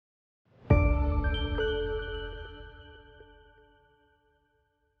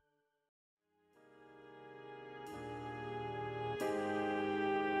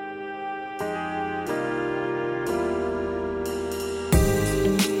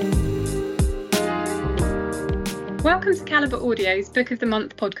Welcome to Calibre Audio's Book of the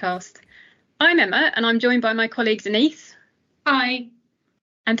Month podcast. I'm Emma and I'm joined by my colleague Denise. Hi.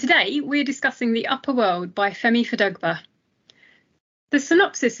 And today we're discussing The Upper World by Femi Fadugba. The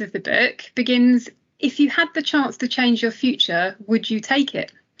synopsis of the book begins, "If you had the chance to change your future, would you take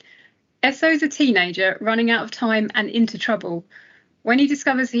it?" Esso's a teenager running out of time and into trouble. When he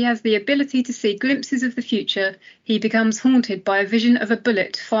discovers he has the ability to see glimpses of the future, he becomes haunted by a vision of a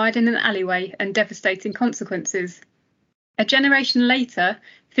bullet fired in an alleyway and devastating consequences. A generation later,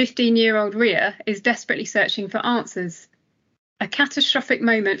 15-year-old Ria is desperately searching for answers. A catastrophic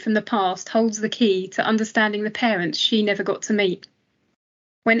moment from the past holds the key to understanding the parents she never got to meet.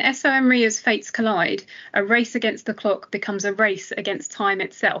 When Esso and Ria's fates collide, a race against the clock becomes a race against time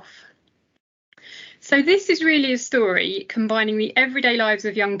itself. So this is really a story combining the everyday lives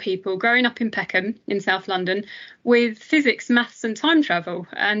of young people growing up in Peckham in South London with physics, maths and time travel,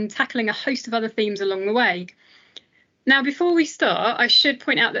 and tackling a host of other themes along the way. Now, before we start, I should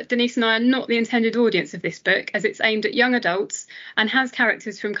point out that Denise and I are not the intended audience of this book, as it's aimed at young adults and has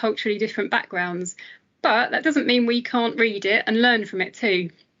characters from culturally different backgrounds. But that doesn't mean we can't read it and learn from it too.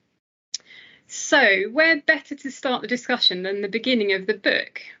 So, where better to start the discussion than the beginning of the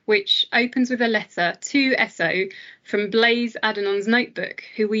book, which opens with a letter to Esso from Blaise Adenon's notebook,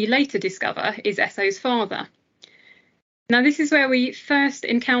 who we later discover is Esso's father. Now, this is where we first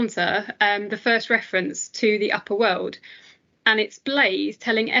encounter the first reference to the upper world, and it's Blaise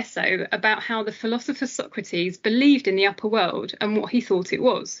telling Esso about how the philosopher Socrates believed in the upper world and what he thought it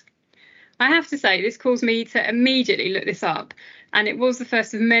was. I have to say, this caused me to immediately look this up, and it was the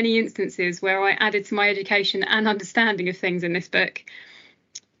first of many instances where I added to my education and understanding of things in this book.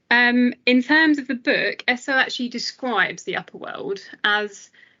 In terms of the book, Esso actually describes the upper world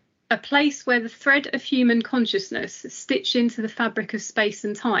as a place where the thread of human consciousness is stitched into the fabric of space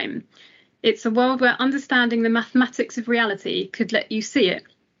and time. It's a world where understanding the mathematics of reality could let you see it,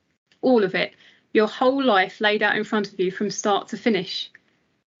 all of it, your whole life laid out in front of you from start to finish.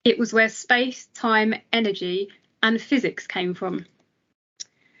 It was where space, time, energy and physics came from.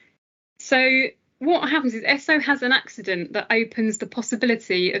 So what happens is Esso has an accident that opens the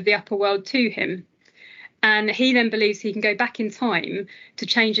possibility of the upper world to him. And he then believes he can go back in time to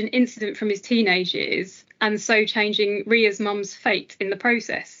change an incident from his teenage years, and so changing Ria's mum's fate in the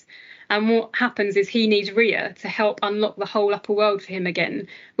process. And what happens is he needs Ria to help unlock the whole upper world for him again,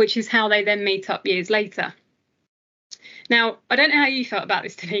 which is how they then meet up years later. Now, I don't know how you felt about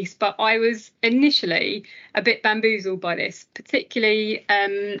this, Denise, but I was initially a bit bamboozled by this, particularly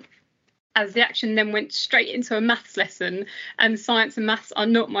as the action then went straight into a maths lesson, and science and maths are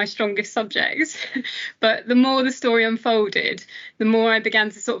not my strongest subjects. But the more the story unfolded, the more I began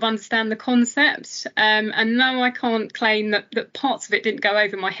to sort of understand the concept. And no, I can't claim that parts of it didn't go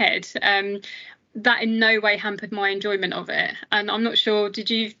over my head. That in no way hampered my enjoyment of it. And I'm not sure,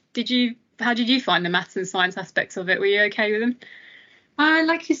 how did you find the maths and science aspects of it? Were you okay with them?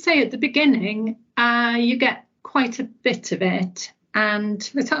 Like you say at the beginning, you get quite a bit of it. And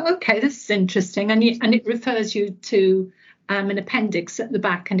I thought, OK, this is interesting. And it refers you to an appendix at the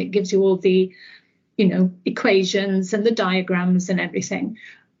back, and it gives you all the, equations and the diagrams and everything.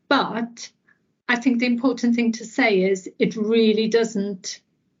 But I think the important thing to say is it really doesn't,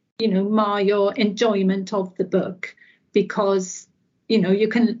 mar your enjoyment of the book, because, you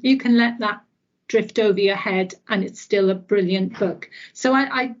can let that drift over your head and it's still a brilliant book. So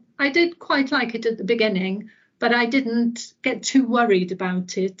I did quite like it at the beginning, but I didn't get too worried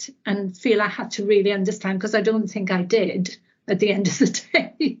about it and feel I had to really understand, because I don't think I did at the end of the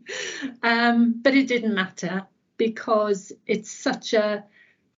day. But it didn't matter, because it's such a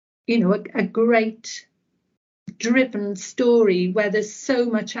great driven story where there's so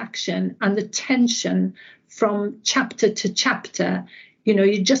much action, and the tension from chapter to chapter,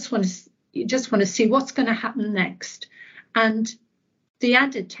 you just want to see what's going to happen next. And the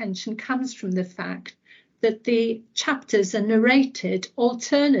added tension comes from the fact that the chapters are narrated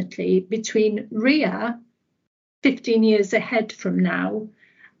alternately between Ria, 15 years ahead from now,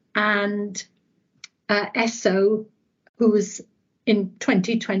 and Esso, who was in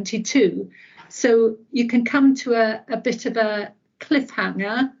 2022. So you can come to a bit of a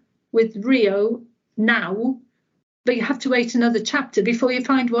cliffhanger with Rio now, but you have to wait another chapter before you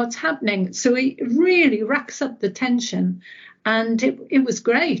find what's happening. So it really racks up the tension, and it was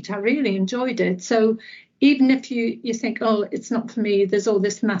great. I really enjoyed it. So even if you think, oh, it's not for me, there's all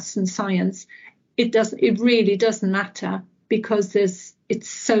this maths and science, it really doesn't matter, because it's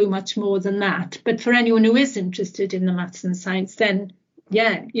so much more than that. But for anyone who is interested in the maths and science, then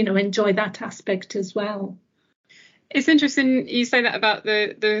enjoy that aspect as well. It's interesting you say that about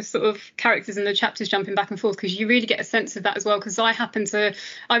the sort of characters and the chapters jumping back and forth, because you really get a sense of that as well. Because I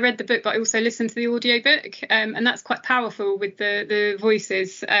read the book, but I also listened to the audiobook, and that's quite powerful with the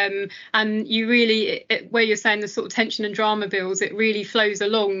voices. And you really, where you're saying the sort of tension and drama builds, it really flows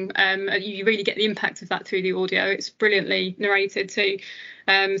along. You really get the impact of that through the audio. It's brilliantly narrated too.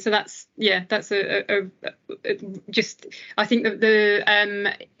 So that's just, I think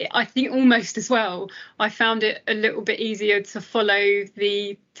that I think almost as well, I found it a little bit easier to follow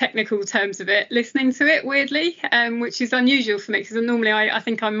the technical terms of it listening to it, weirdly, which is unusual for me, because normally I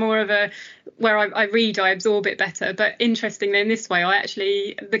think I'm more of where I read, I absorb it better. But interestingly, in this way,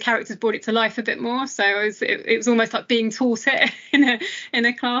 the characters brought it to life a bit more. So it was almost like being taught it in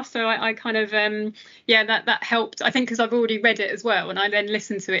a class. So I kind of that helped, I think, because I've already read it as well, and I then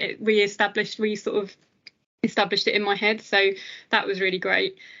listened to it, established it in my head. So that was really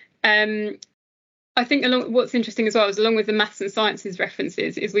great. I think what's interesting as well is, along with the maths and sciences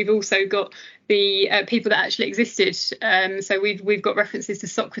references, is we've also got the people that actually existed. So we've got references to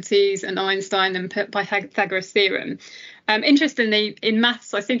Socrates and Einstein and Pythagoras' theorem. Interestingly, in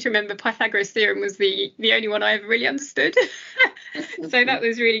maths, I seem to remember Pythagoras' theorem was the only one I ever really understood. So that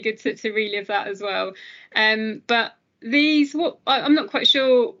was really good to relive that as well. But I'm not quite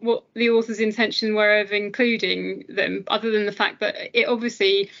sure what the author's intention were of including them, other than the fact that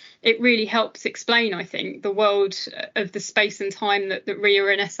it really helps explain, I think, the world of the space and time that Ria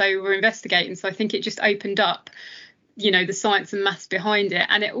and Esso were investigating. So I think it just opened up, the science and maths behind it.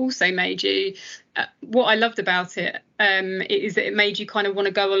 And it also made you, what I loved about it is that it made you kind of want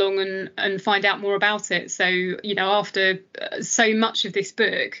to go along and find out more about it. So, after so much of this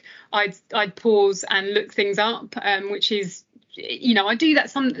book, I'd pause and look things up, which is, I do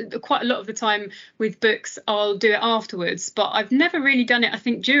that quite a lot of the time with books. I'll do it afterwards, but I've never really done it, I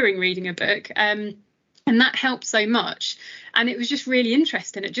think, during reading a book. And that helped so much. And it was just really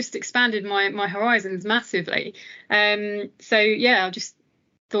interesting. It just expanded my horizons massively. So yeah, I just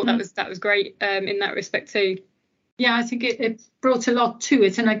thought that was great in that respect too. Yeah, I think it brought a lot to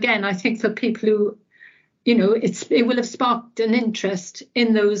it. And again, I think for people who, it will have sparked an interest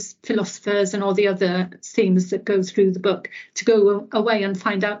in those philosophers and all the other themes that go through the book, to go away and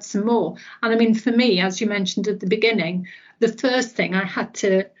find out some more. And I mean, for me, as you mentioned at the beginning, the first thing I had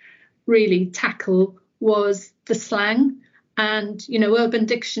to really tackle was the slang. And, Urban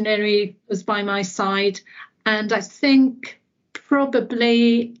Dictionary was by my side. And I think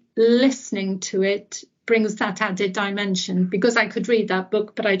probably listening to it brings that added dimension, because I could read that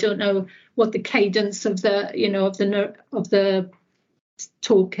book, but I don't know what the cadence of the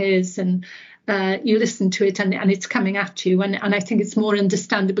talk is, and you listen to it and it's coming at you, and I think it's more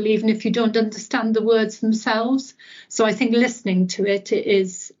understandable even if you don't understand the words themselves. So I think listening to it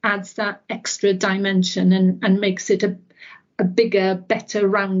adds that extra dimension and makes it a bigger, better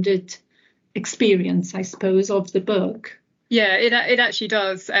rounded experience, I suppose, of the book. Yeah, it actually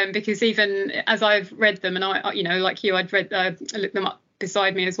does, because even as I've read them, and I like you, I'd looked them up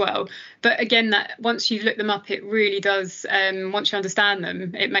beside me as well. But again, that once you've looked them up, it really does. Once you understand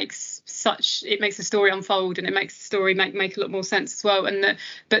them, it makes the story unfold, and it makes the story make a lot more sense as well.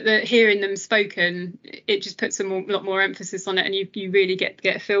 But hearing them spoken, it just puts a lot more emphasis on it, and you really get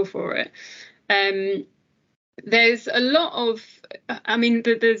a feel for it. There's a lot of,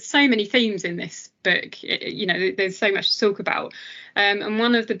 there's so many themes in this book, there's so much to talk about. And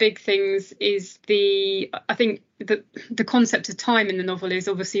one of the big things is I think the concept of time in the novel is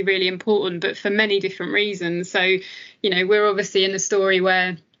obviously really important, but for many different reasons. So, we're obviously in a story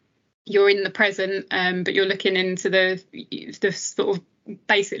where you're in the present, but you're looking into the sort of,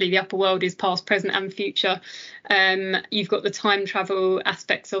 basically the upper world is past, present and future. You've got the time travel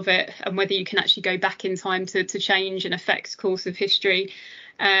aspects of it, and whether you can actually go back in time to change and affect the course of history.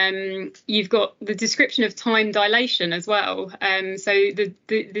 You've got the description of time dilation as well. So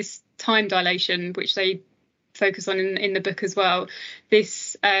this time dilation, which they focus on in the book as well,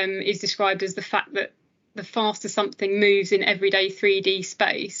 this is described as the fact that the faster something moves in everyday 3D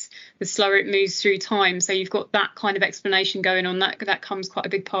space, the slower it moves through time. So you've got that kind of explanation going on. That comes quite a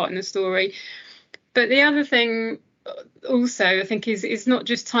big part in the story. But the other thing also, I think, is not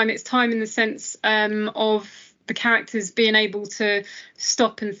just time. It's time in the sense of the characters being able to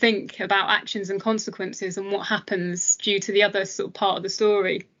stop and think about actions and consequences and what happens due to the other sort of part of the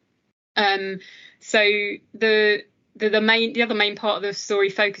story. So the other main part of the story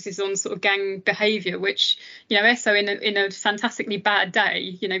focuses on sort of gang behaviour, which, Esso in a fantastically bad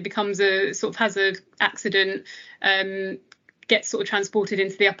day, becomes has a accident, gets sort of transported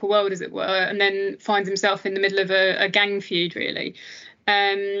into the upper world, as it were, and then finds himself in the middle of a gang feud, really.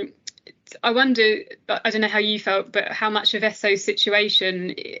 I wonder, I don't know how you felt, but how much of Esso's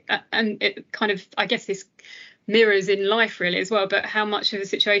situation, and it kind of, I guess this mirrors in life really as well, but how much of the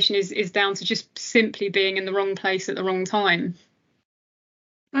situation is down to just simply being in the wrong place at the wrong time?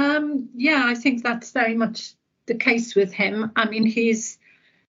 Yeah, I think that's very much the case with him. I mean, he's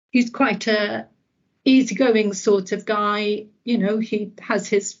quite a easygoing sort of guy. You know, he has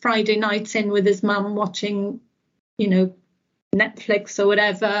his Friday nights in with his mum watching, you know, Netflix or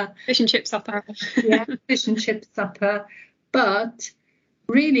whatever. Fish and chip supper. Yeah, fish and chip supper. But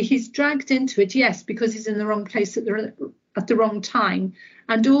really, he's dragged into it, yes, because he's in the wrong place at the wrong time,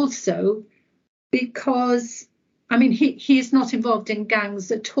 and also because, I mean, he is not involved in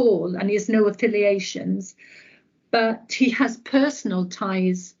gangs at all, and he has no affiliations, but he has personal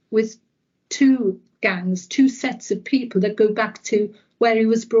ties with two gangs, two sets of people that go back to where he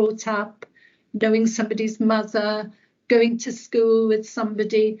was brought up, knowing somebody's mother, going to school with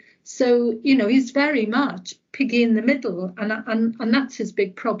somebody. So, you know, he's very much piggy in the middle, and that's his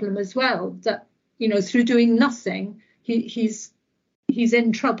big problem as well, that, you know, through doing nothing, he's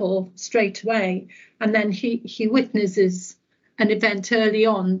in trouble straight away. And then he witnesses an event early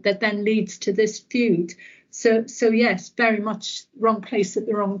on that then leads to this feud. So yes, very much wrong place at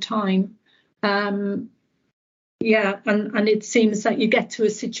the wrong time. Yeah, and it seems that you get to a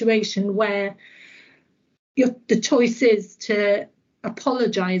situation where the choice is to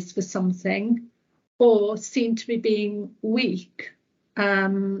apologise for something, or seem to be being weak,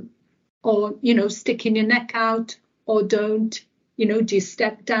 or, you know, sticking your neck out, or don't. You know, do you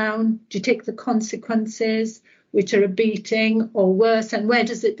step down? Do you take the consequences, which are a beating or worse? And where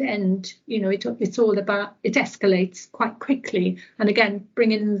does it end? You know, it's all about, it escalates quite quickly. And again,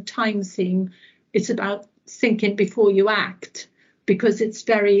 bringing in the time theme, it's about thinking before you act, because it's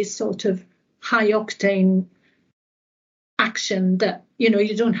very sort of high octane action that, you know,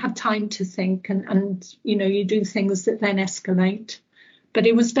 you don't have time to think, and you know, you do things that then escalate. But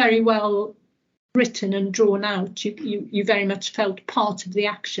it was very well written and drawn out. You very much felt part of the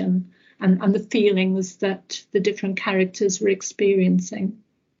action and the feelings that the different characters were experiencing.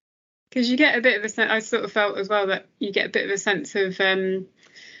 Because you get a bit of a sense, I sort of felt as well that you get a bit of a sense of,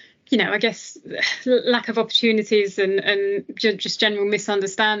 you know, I guess lack of opportunities and just general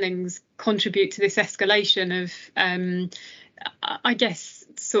misunderstandings contribute to this escalation of, I guess,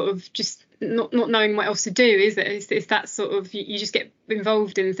 sort of just not knowing what else to do, is it? It's that sort of, you just get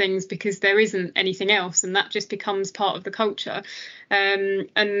involved in things because there isn't anything else, and that just becomes part of the culture. And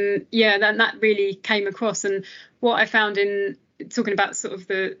yeah, that really came across. And what I found in talking about sort of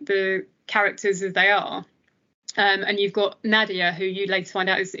the characters as they are, and you've got Nadia, who you later find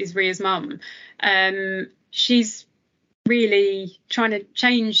out is Ria's mum. She's really trying to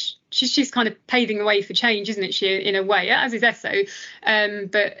change. She's kind of paving the way for change, isn't it? She, in a way, as is Esso.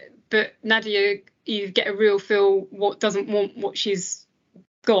 But Nadia, you get a real feel what doesn't want what she's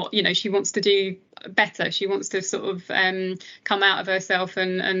got. You know, she wants to do better. She wants to sort of come out of herself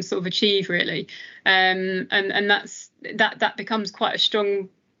and sort of achieve, really. And that becomes quite a strong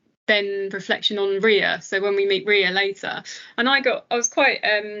then reflection on Ria. So when we meet Ria later, and I was quite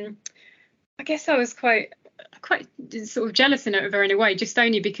sort of jealous of her in a way, just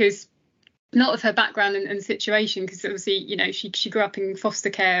only because not of her background and situation, because obviously, you know, she grew up in foster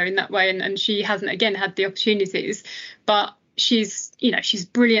care in that way, and she hasn't again had the opportunities, but she's, you know, she's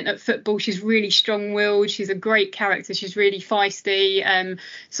brilliant at football. She's really strong-willed. She's a great character. She's really feisty,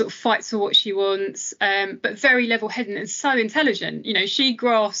 sort of fights for what she wants, but very level-headed and so intelligent. You know, she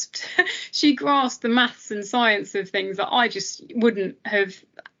grasped the maths and science of things that I just wouldn't have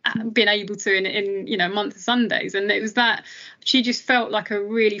been able to in you know, a month of Sundays. And it was that she just felt like a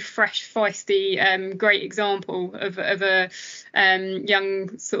really fresh, feisty, great example of a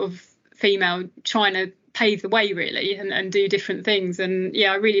young sort of female trying to pave the way, really, and do different things. And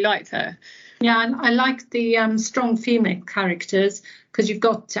yeah, I really liked her. Yeah, and I like the strong female characters, because you've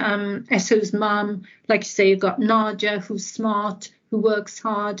got Esso's mum, like you say, you've got Nadia, who's smart, who works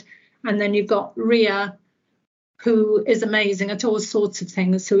hard, and then you've got Ria, who is amazing at all sorts of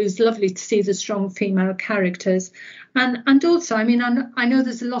things. So it was lovely to see the strong female characters. And also, I mean, I know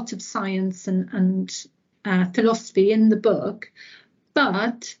there's a lot of science and philosophy in the book,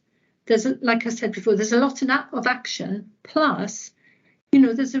 but there's, like I said before, there's a lot of action. Plus, you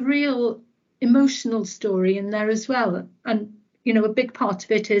know, there's a real emotional story in there as well. And, you know, a big part of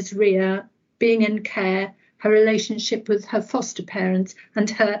it is Ria being in care, her relationship with her foster parents, and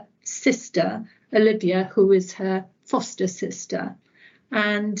her sister, Olivia, who is her foster sister.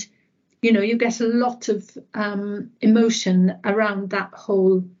 And, you know, you get a lot of emotion around that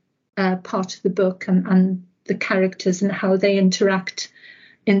whole part of the book, and the characters and how they interact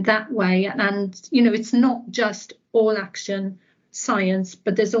in that way. And it's not just all action science,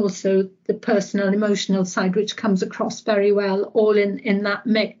 but there's also the personal, emotional side, which comes across very well, all in that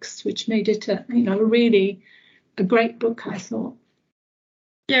mix, which made it really a great book, I thought.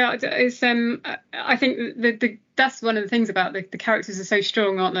 Yeah, it's I think that's one of the things about the characters are so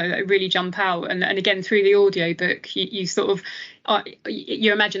strong, aren't they? They really jump out, and again through the audiobook, you sort of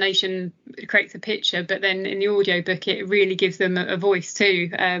your imagination creates a picture, but then in the audiobook it really gives them a voice too,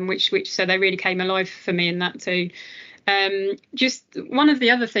 which so they really came alive for me in that too. Just one of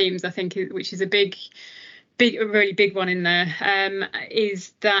the other themes I think, which is a really big one in there,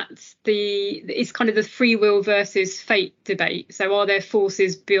 is that it's kind of the free will versus fate debate. So are there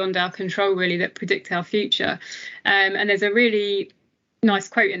forces beyond our control really that predict our future? And there's a really nice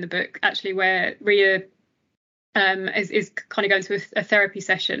quote in the book actually where Rhea is kind of going to a therapy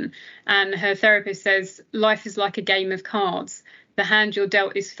session, and her therapist says, "Life is like a game of cards. The hand you're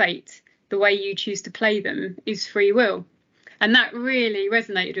dealt is fate. The way you choose to play them is free will." And that really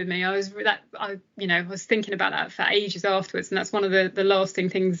resonated with me. I was thinking about that for ages afterwards, and that's one of the lasting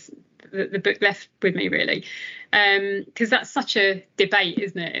things that the book left with me, really, because that's such a debate,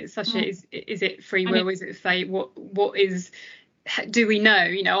 isn't it? It's such is it free will? Is it fate? What is? Do we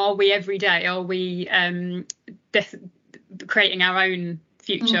know? Are we every day? Are we creating our own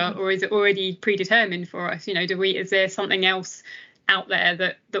future, or is it already predetermined for us? Is there something else out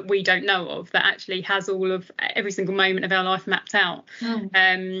there that we don't know of that actually has all of every single moment of our life mapped out?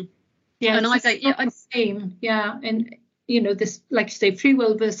 And this, like you say, free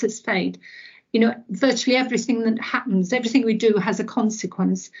will versus fate. Virtually everything that happens, everything we do has a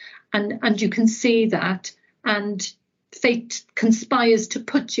consequence, and you can see that, and fate conspires to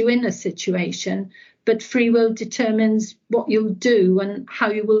put you in a situation, but free will determines what you'll do and how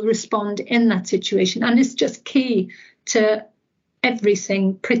you will respond in that situation. And it's just key to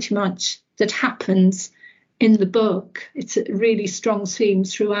everything pretty much that happens in the book. It's a really strong theme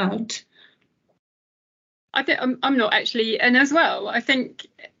throughout. I think I'm not actually, and as well, I think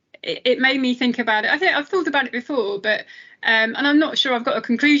it made me think about it. I think I've thought about it before, but and I'm not sure I've got a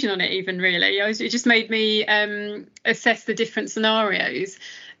conclusion on it even really. It just made me assess the different scenarios,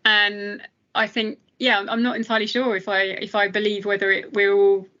 and I think I'm not entirely sure if I believe whether we're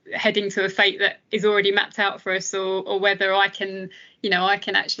all heading to a fate that is already mapped out for us, or whether I can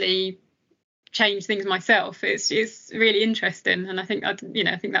actually change things myself. It's really interesting, and I think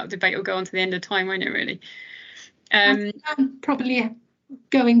that debate will go on to the end of time, won't it? Really. I'm probably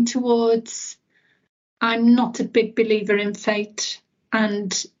going towards, I'm not a big believer in fate,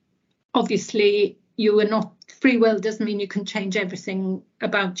 and obviously free will doesn't mean you can change everything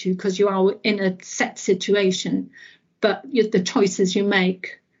about you, because you are in a set situation, but the choices you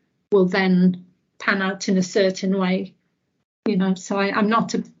make will then pan out in a certain way, so I'm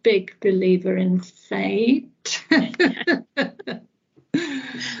not a big believer in fate.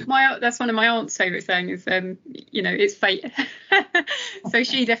 That's one of my aunt's favourite sayings, it's fate. So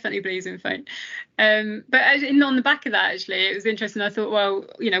she definitely believes in fate. But on the back of that, actually, it was interesting. I thought, well,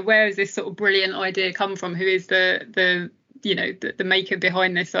 where has this sort of brilliant idea come from? Who is the maker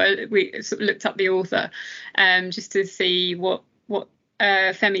behind this? So we sort of looked up the author, just to see what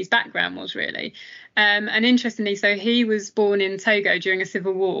Femi's background was really. And interestingly, so he was born in Togo during a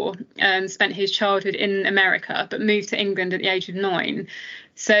civil war and spent his childhood in America, but moved to England at the age of 9.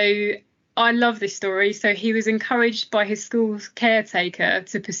 So I love this story. So he was encouraged by his school's caretaker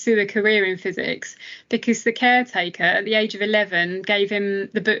to pursue a career in physics, because the caretaker at the age of 11 gave him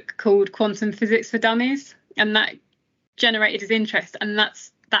the book called Quantum Physics for Dummies, and that generated his interest, and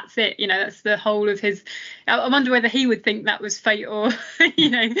that's it. That's the whole of his. I wonder whether he would think that was fate, or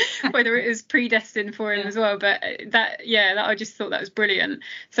whether it was predestined for him as well. But that I just thought that was brilliant.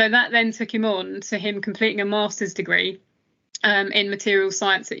 So that then took him on to him completing a master's degree in material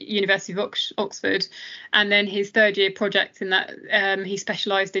science at University of Oxford, and then his third year project in that he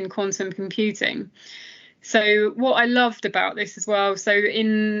specialised in quantum computing. So what I loved about this as well, so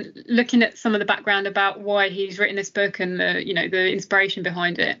in looking at some of the background about why he's written this book and the inspiration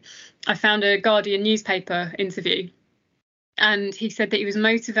behind it, I found a Guardian newspaper interview, and he said that he was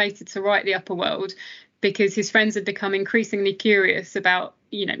motivated to write The Upper World because his friends had become increasingly curious about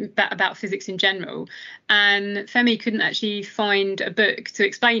physics in general, and Femi couldn't actually find a book to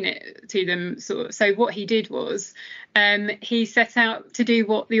explain it to them. So what he did was he set out to do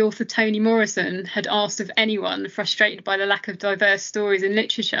what the author Toni Morrison had asked of anyone frustrated by the lack of diverse stories in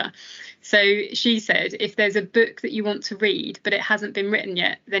literature. So she said, if there's a book that you want to read but it hasn't been written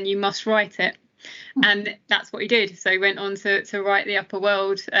yet, then you must write it. And that's what he did. So he went on to write The Upper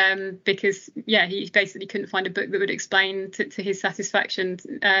World, because he basically couldn't find a book that would explain to his satisfaction,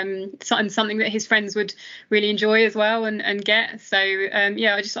 and something that his friends would really enjoy as well and get. So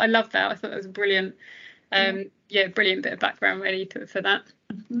I love that. I thought that was brilliant. Brilliant bit of background really for that.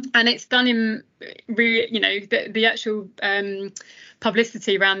 And it's done him really, the actual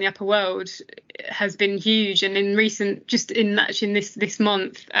publicity around The Upper World has been huge. And in this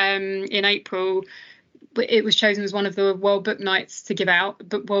month, in April, it was chosen as one of the World Book Nights to give out,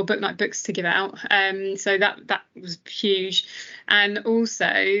 World Book Night books to give out. So that was huge. And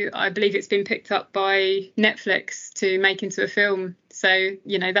also, I believe it's been picked up by Netflix to make into a film. So,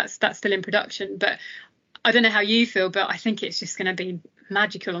 that's still in production. But I don't know how you feel, but I think it's just going to be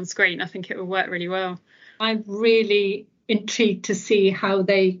magical on screen. I think it will work really well. I'm really intrigued to see how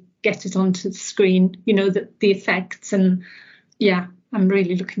they get it onto the screen, the effects. And I'm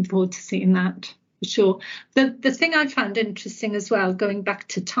really looking forward to seeing that for sure. The thing I found interesting as well, going back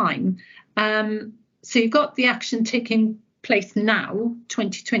to time, so you've got the action taking place now,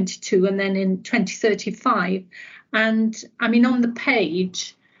 2022, and then in 2035. And I mean, on the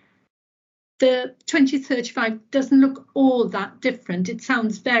page, the 2035 doesn't look all that different. It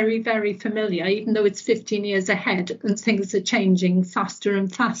sounds very, very familiar, even though it's 15 years ahead and things are changing faster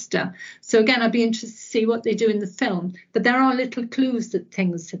and faster. So again, I'd be interested to see what they do in the film. But there are little clues that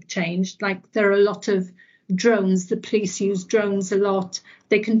things have changed. Like there are a lot of drones. The police use drones a lot.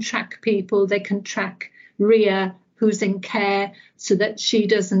 They can track people. They can track Ria, who's in care, so that she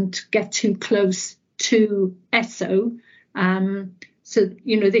doesn't get too close to Esso. So,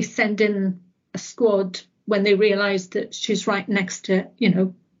 they send in a squad when they realise that she's right next to,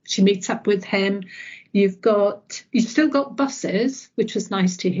 she meets up with him. You've still got buses, which was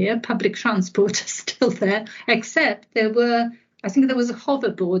nice to hear. Public transport is still there, except I think there was a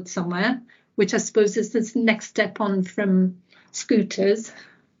hoverboard somewhere, which I suppose is the next step on from scooters.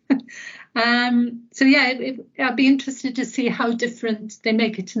 I'd be interested to see how different they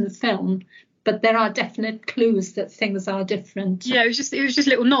make it in the film. But there are definite clues that things are different. Yeah, it was just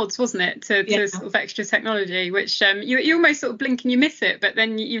little nods, wasn't it, to sort of extra technology, which you almost sort of blink and you miss it, but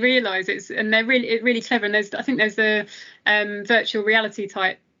then you realise they're really clever. And there's a virtual reality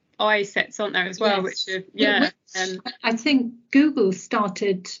type eye sets, aren't there, as well? Yes. I think Google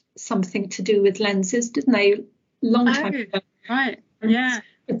started something to do with lenses, didn't they? Long time ago. Right. And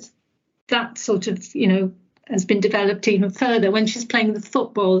it's that sort of has been developed even further when she's playing the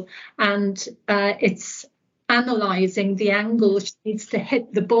football, and it's analysing the angle she needs to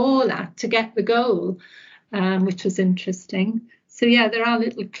hit the ball at to get the goal, which was interesting. So there are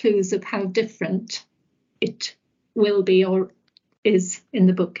little clues of how different it will be or is in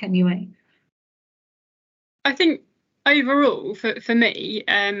the book anyway. I think overall for me,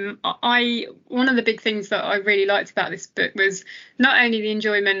 one of the big things that I really liked about this book was not only the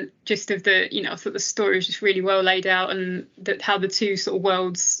enjoyment just of the I thought the story was just really well laid out, and how the two sort of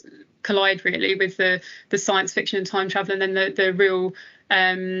worlds collide really, with the science fiction and time travel, and then the real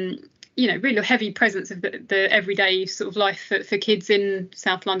really heavy presence of the everyday sort of life for kids in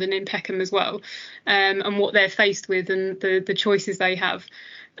South London, in Peckham as well, and what they're faced with and the choices they have.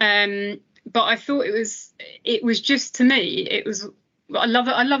 But I thought it was just, to me, I love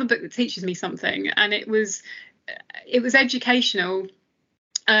a book that teaches me something, and it was educational,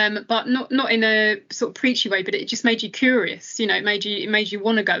 but not in a sort of preachy way, but it just made you curious. It made you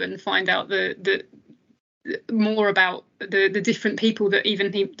want to go and find out the more about the different people that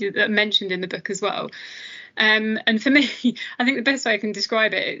that mentioned in the book as well. And for me, I think the best way I can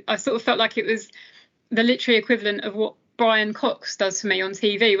describe it, I sort of felt like it was the literary equivalent of what Brian Cox does for me on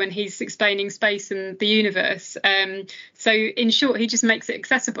TV when he's explaining space and the universe. So in short, he just makes it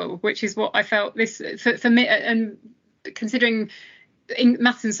accessible, which is what I felt this for me. And considering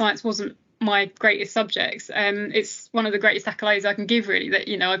maths and science wasn't my greatest subjects, it's one of the greatest accolades I can give, really, that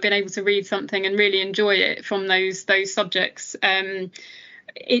I've been able to read something and really enjoy it from those subjects.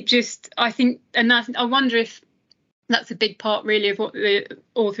 It just, I think, and I wonder if that's a big part really of what the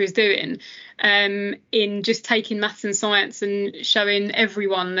author is doing, in just taking maths and science and showing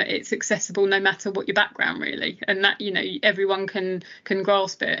everyone that it's accessible no matter what your background, really, and that everyone can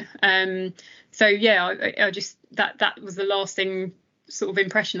grasp it. So I just that was the lasting sort of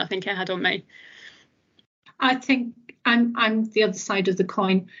impression I think it had on me. I think I'm the other side of the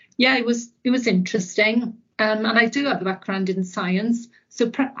coin. It was interesting, and I do have a background in science. So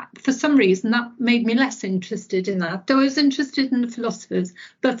for some reason, that made me less interested in that, though I was interested in the philosophers.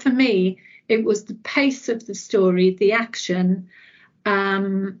 But for me, it was the pace of the story, the action,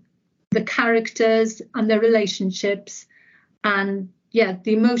 the characters and their relationships, and yeah,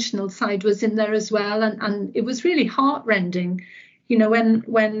 the emotional side was in there as well, and it was really heartrending. You know,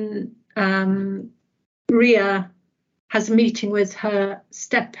 when Ria has a meeting with her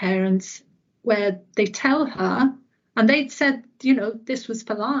step parents where they tell her, and they'd said, you know, this was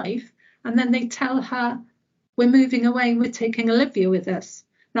for life, and then they tell her, we're moving away, we're taking Olivia with us.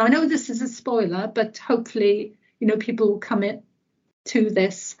 Now I know this is a spoiler, but hopefully, you know, people will come to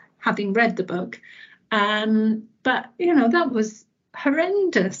this having read the book. But you know, that was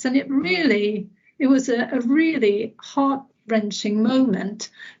horrendous, and it was a really heart-wrenching moment.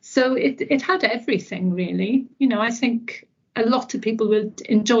 So it had everything, really. You know, I think a lot of people would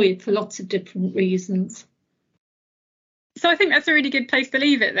enjoy it for lots of different reasons. So I think that's a really good place to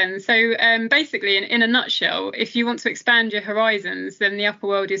leave it then. So basically, in a nutshell, if you want to expand your horizons, then The Upper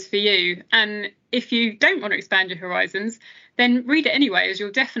World is for you. And if you don't want to expand your horizons, then read it anyway, as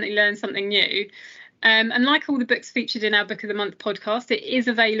you'll definitely learn something new. And like all the books featured in our Book of the Month podcast, it is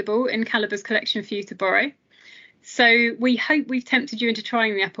available in Caliber's collection for you to borrow. So we hope we've tempted you into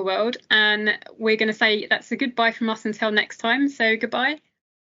trying The Upper World, and we're going to say that's a goodbye from us until next time. So goodbye.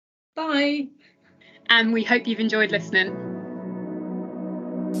 Bye. And we hope you've enjoyed listening.